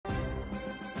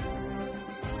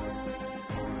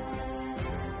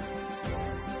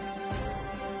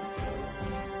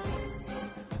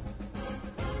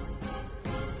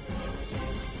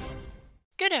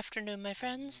Good afternoon, my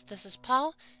friends. This is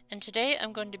Paul, and today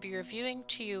I'm going to be reviewing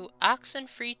to you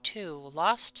Oxenfree 2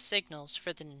 Lost Signals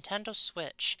for the Nintendo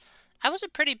Switch. I was a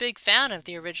pretty big fan of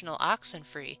the original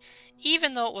Oxenfree,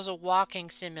 even though it was a walking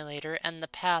simulator and the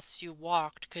paths you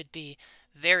walked could be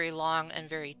very long and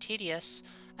very tedious.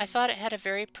 I thought it had a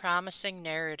very promising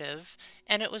narrative,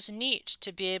 and it was neat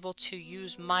to be able to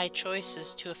use my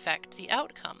choices to affect the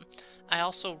outcome. I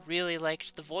also really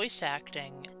liked the voice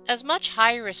acting. As much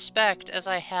high respect as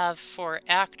I have for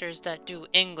actors that do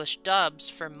English dubs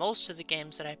for most of the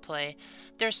games that I play,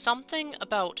 there's something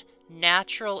about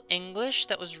natural English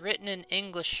that was written in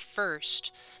English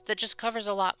first that just covers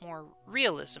a lot more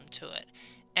realism to it.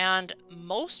 And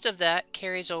most of that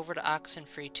carries over to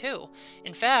Oxenfree 2.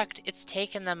 In fact, it's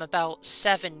taken them about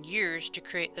 7 years to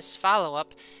create this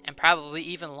follow-up, and probably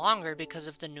even longer because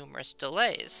of the numerous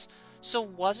delays. So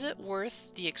was it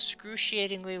worth the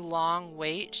excruciatingly long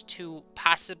wait to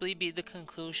possibly be the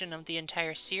conclusion of the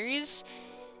entire series?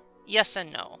 Yes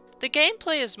and no. The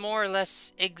gameplay is more or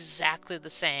less exactly the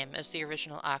same as the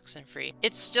original Oxenfree.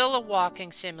 It's still a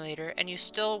walking simulator, and you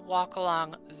still walk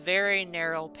along very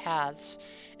narrow paths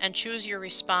and choose your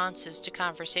responses to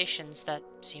conversations that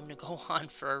seem to go on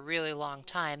for a really long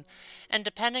time. And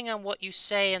depending on what you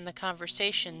say in the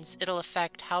conversations, it'll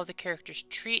affect how the characters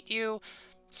treat you,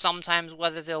 sometimes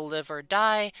whether they'll live or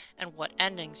die, and what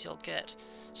endings you'll get.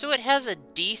 So it has a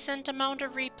decent amount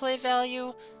of replay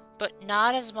value, but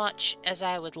not as much as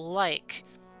I would like,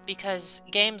 because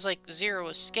games like Zero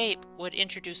Escape would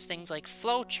introduce things like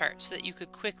flowcharts so that you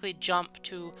could quickly jump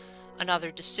to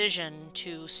another decision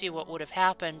to see what would have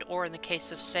happened, or in the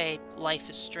case of, say, Life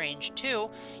is Strange 2,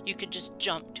 you could just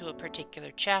jump to a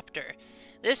particular chapter.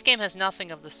 This game has nothing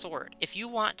of the sort. If you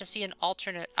want to see an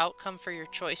alternate outcome for your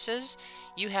choices,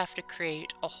 you have to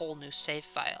create a whole new save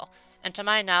file. And to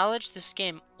my knowledge, this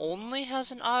game only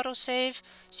has an autosave,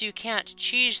 so you can't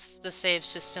cheese the save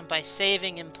system by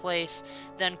saving in place,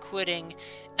 then quitting,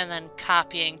 and then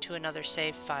copying to another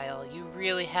save file. You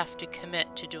really have to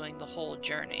commit to doing the whole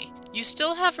journey. You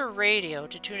still have a radio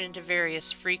to tune into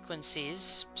various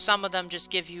frequencies. Some of them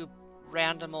just give you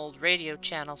random old radio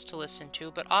channels to listen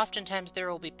to, but oftentimes there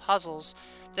will be puzzles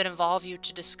that involve you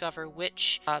to discover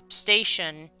which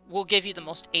station will give you the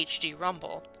most HD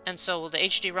rumble. And so the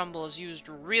HD rumble is used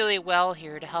really well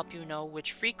here to help you know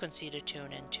which frequency to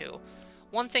tune into.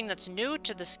 One thing that's new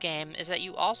to this game is that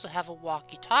you also have a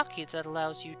walkie-talkie that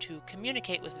allows you to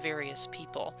communicate with various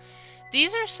people.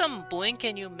 These are some blink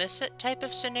and you miss it type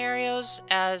of scenarios,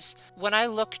 as when I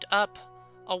looked up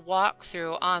a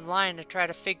walkthrough online to try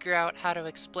to figure out how to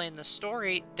explain the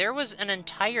story, there was an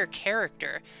entire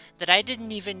character that I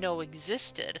didn't even know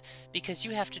existed, because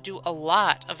you have to do a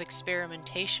lot of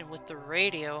experimentation with the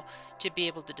radio to be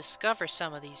able to discover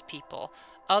some of these people.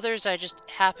 Others I just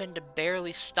happened to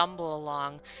barely stumble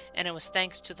along, and it was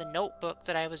thanks to the notebook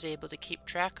that I was able to keep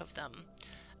track of them.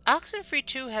 Oxenfree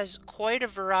 2 has quite a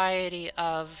variety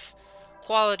of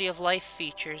quality of life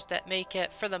features that make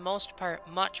it, for the most part,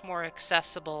 much more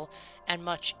accessible and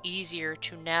much easier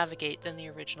to navigate than the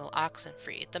original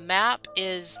Oxenfree. The map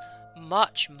is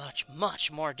much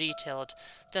more detailed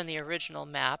than the original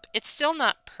map. It's still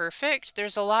not perfect.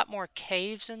 There's a lot more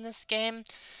caves in this game,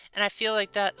 and I feel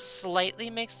like that slightly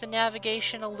makes the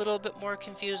navigation a little bit more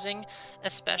confusing,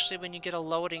 especially when you get a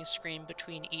loading screen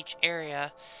between each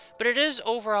area. But it is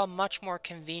overall much more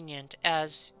convenient,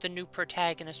 as the new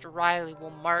protagonist Riley will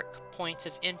mark points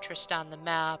of interest on the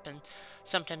map and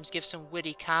sometimes give some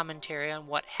witty commentary on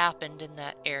what happened in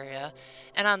that area.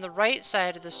 And on the right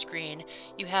side of the screen,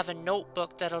 you have a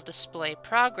notebook that'll display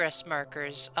progress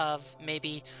markers of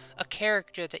maybe a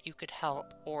character that you could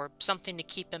help, or something to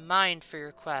keep in mind for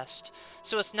your quest.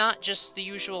 So it's not just the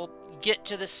usual get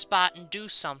to this spot and do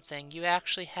something. You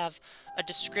actually have a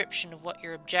description of what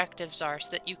your objectives are so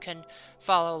that you can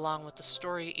follow along with the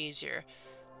story easier.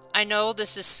 I know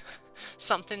this is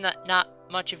something that not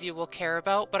much of you will care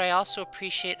about, but I also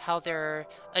appreciate how there are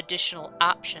additional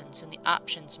options in the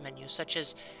options menu, such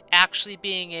as actually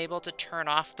being able to turn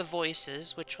off the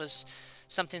voices, which was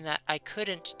something that I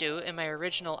couldn't do in my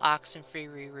original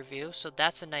Oxenfree re-review, so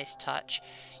that's a nice touch.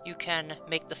 You can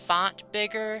make the font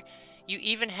bigger. You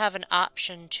even have an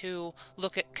option to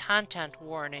look at content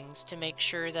warnings to make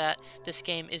sure that this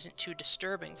game isn't too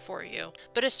disturbing for you.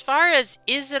 But as far as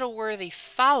is it a worthy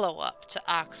follow-up to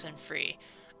Oxenfree,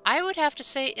 I would have to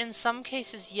say in some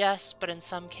cases yes, but in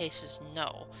some cases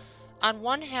no. On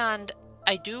one hand,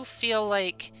 I do feel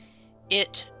like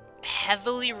it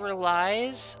heavily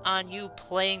relies on you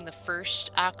playing the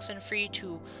first Oxenfree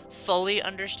to fully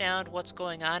understand what's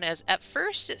going on, as at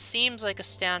first it seems like a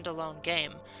standalone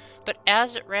game, but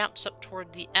as it ramps up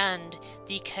toward the end,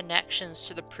 the connections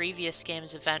to the previous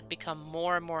game's event become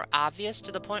more and more obvious,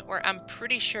 to the point where I'm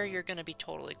pretty sure you're going to be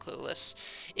totally clueless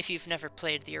if you've never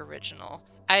played the original.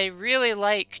 I really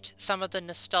liked some of the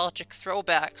nostalgic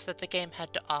throwbacks that the game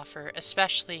had to offer,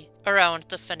 especially around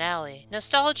the finale.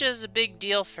 Nostalgia is a big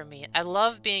deal for me. I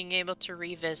love being able to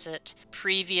revisit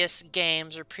previous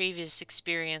games or previous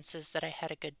experiences that I had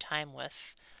a good time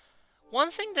with.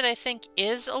 One thing that I think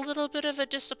is a little bit of a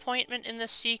disappointment in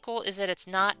this sequel is that it's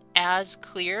not as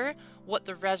clear what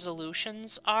the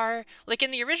resolutions are. Like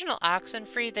in the original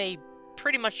Oxenfree, they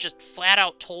pretty much just flat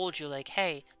out told you, like,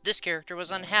 hey, this character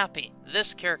was unhappy,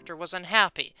 this character was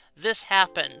unhappy, this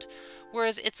happened.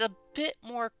 Whereas it's a bit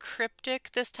more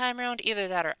cryptic this time around, either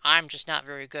that or I'm just not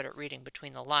very good at reading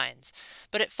between the lines.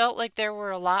 But it felt like there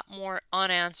were a lot more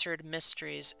unanswered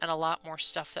mysteries and a lot more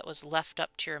stuff that was left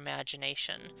up to your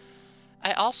imagination.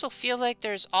 I also feel like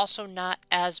there's also not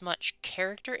as much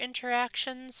character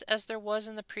interactions as there was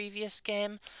in the previous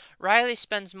game. Riley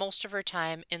spends most of her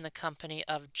time in the company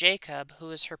of Jacob, who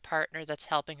is her partner that's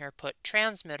helping her put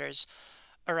transmitters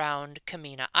around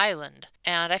Kamina Island.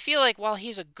 And I feel like while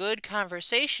he's a good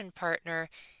conversation partner,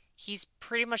 he's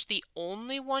pretty much the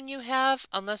only one you have,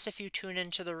 unless if you tune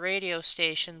into the radio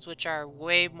stations, which are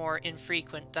way more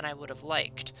infrequent than I would have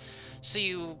liked. So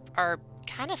you are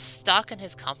kind of stuck in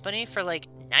his company for like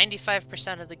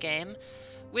 95% of the game,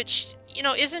 which, you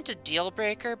know, isn't a deal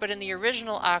breaker, but in the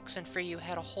original Oxenfree you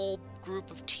had a whole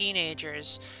group of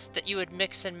teenagers that you would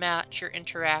mix and match your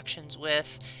interactions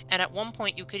with, and at one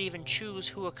point you could even choose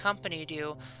who accompanied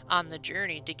you on the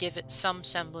journey to give it some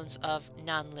semblance of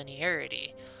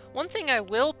non-linearity. One thing I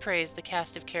will praise the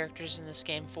cast of characters in this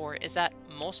game for is that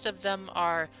most of them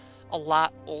are a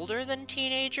lot older than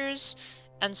teenagers,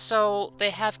 and so they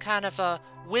have kind of a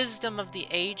wisdom of the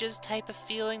ages type of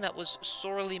feeling that was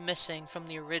sorely missing from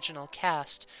the original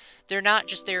cast. They're not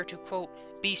just there to, quote,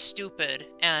 be stupid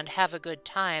and have a good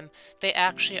time. They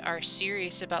actually are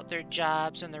serious about their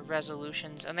jobs and their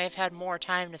resolutions, and they've had more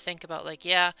time to think about, like,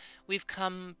 yeah, we've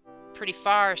come pretty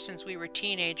far since we were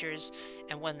teenagers,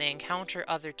 and when they encounter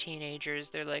other teenagers,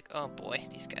 they're like, oh boy,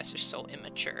 these guys are so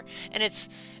immature. And it's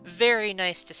very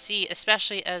nice to see,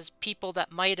 especially as people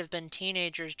that might have been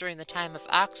teenagers during the time of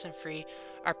Oxenfree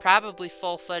are probably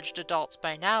full-fledged adults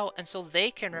by now, and so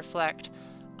they can reflect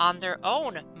on their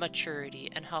own maturity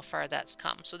and how far that's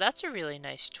come. So that's a really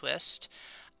nice twist.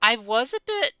 I was a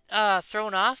bit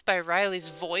thrown off by Riley's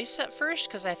voice at first,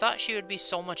 because I thought she would be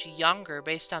so much younger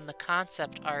based on the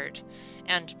concept art.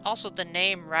 And also the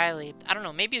name Riley, I don't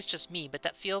know, maybe it's just me, but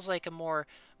that feels like a more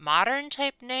modern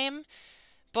type name.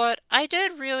 But I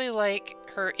did really like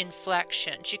her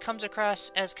inflection. She comes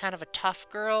across as kind of a tough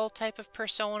girl type of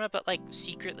persona, but like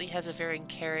secretly has a very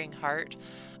caring heart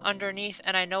underneath.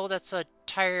 And I know that's a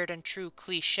tired and true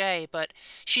cliche, but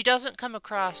she doesn't come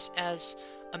across as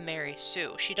a Mary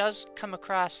Sue. She does come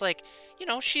across like, you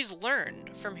know, she's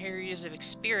learned from her years of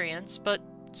experience, but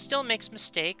still makes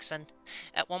mistakes. And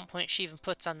at one point she even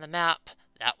puts on the map,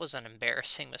 that was an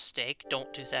embarrassing mistake,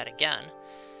 don't do that again.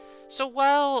 So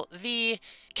while the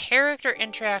character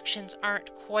interactions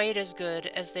aren't quite as good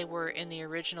as they were in the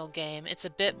original game, it's a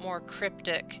bit more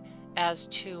cryptic as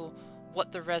to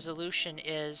what the resolution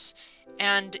is,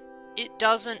 and it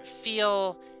doesn't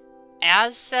feel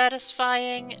as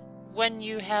satisfying when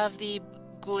you have the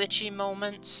glitchy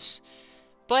moments,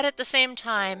 but at the same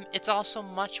time, it's also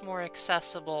much more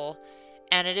accessible,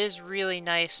 and it is really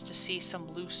nice to see some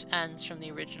loose ends from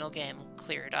the original game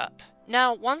cleared up.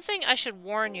 Now, one thing I should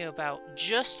warn you about,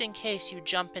 just in case you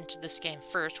jump into this game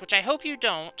first, which I hope you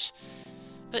don't,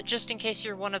 but just in case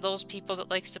you're one of those people that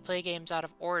likes to play games out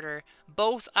of order,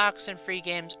 both Oxenfree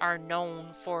games are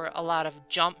known for a lot of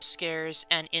jump scares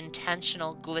and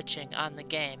intentional glitching on the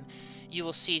game. You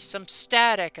will see some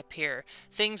static appear,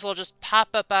 things will just pop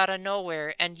up out of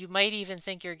nowhere, and you might even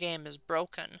think your game is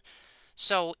broken.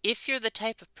 So if you're the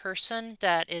type of person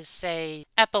that is, say,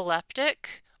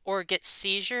 epileptic, or gets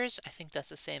seizures, I think that's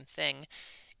the same thing,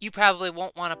 you probably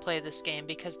won't want to play this game,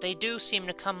 because they do seem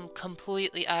to come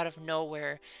completely out of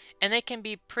nowhere, and they can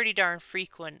be pretty darn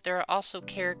frequent. There are also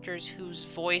characters whose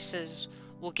voices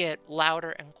will get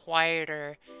louder and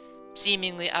quieter,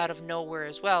 seemingly out of nowhere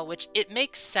as well, which it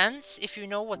makes sense if you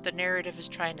know what the narrative is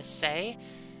trying to say,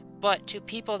 but to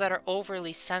people that are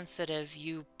overly sensitive,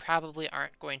 you probably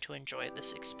aren't going to enjoy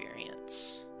this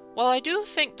experience. Well, I do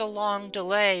think the long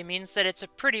delay means that it's a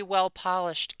pretty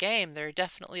well-polished game. There are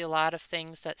definitely a lot of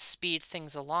things that speed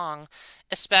things along,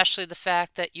 especially the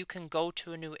fact that you can go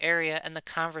to a new area and the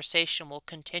conversation will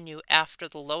continue after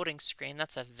the loading screen.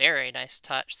 That's a very nice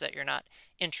touch that you're not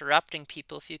interrupting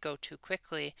people if you go too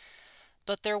quickly.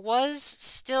 But there was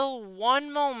still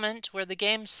one moment where the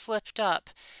game slipped up,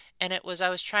 and it was I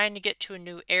was trying to get to a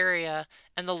new area,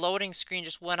 and the loading screen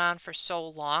just went on for so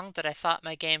long that I thought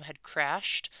my game had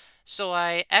crashed. So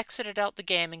I exited out the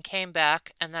game and came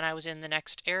back, and then I was in the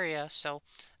next area, so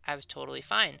I was totally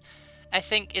fine. I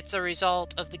think it's a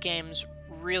result of the game's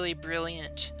really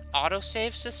brilliant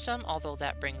autosave system, although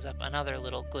that brings up another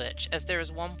little glitch, as there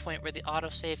is one point where the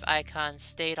autosave icon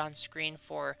stayed on screen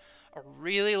for a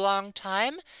really long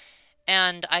time,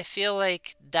 and I feel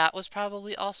like that was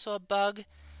probably also a bug.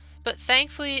 But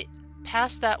thankfully,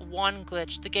 past that one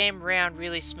glitch, the game ran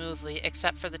really smoothly,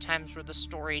 except for the times where the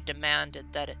story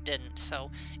demanded that it didn't.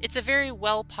 So it's a very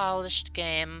well-polished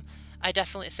game. I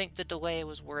definitely think the delay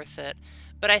was worth it.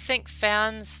 But I think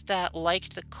fans that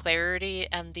liked the clarity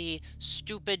and the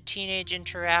stupid teenage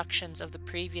interactions of the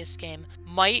previous game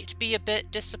might be a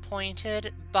bit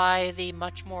disappointed by the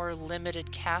much more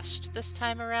limited cast this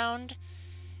time around.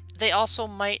 They also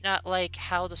might not like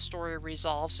how the story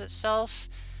resolves itself,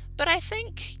 but I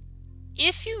think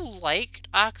if you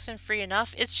liked Oxenfree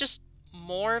enough, it's just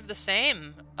more of the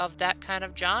same of that kind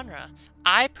of genre.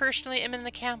 I personally am in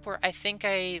the camp where I think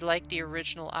I like the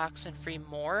original Oxenfree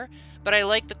more, but I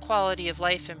like the quality of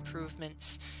life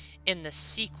improvements in the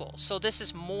sequel. So this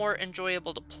is more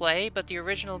enjoyable to play, but the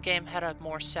original game had a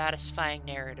more satisfying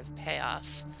narrative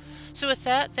payoff. So with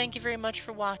that, thank you very much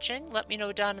for watching. Let me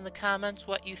know down in the comments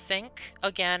what you think.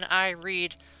 Again, I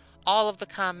read all of the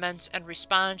comments and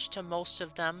respond to most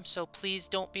of them, so please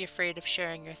don't be afraid of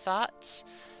sharing your thoughts.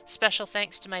 Special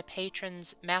thanks to my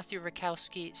patrons Matthew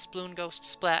Rakowski, Sploonghost,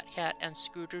 Splatcat, and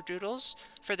Scrooderdoodles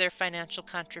for their financial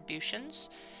contributions.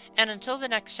 And until the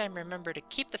next time, remember to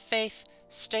keep the faith,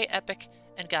 stay epic,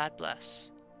 and God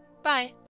bless. Bye!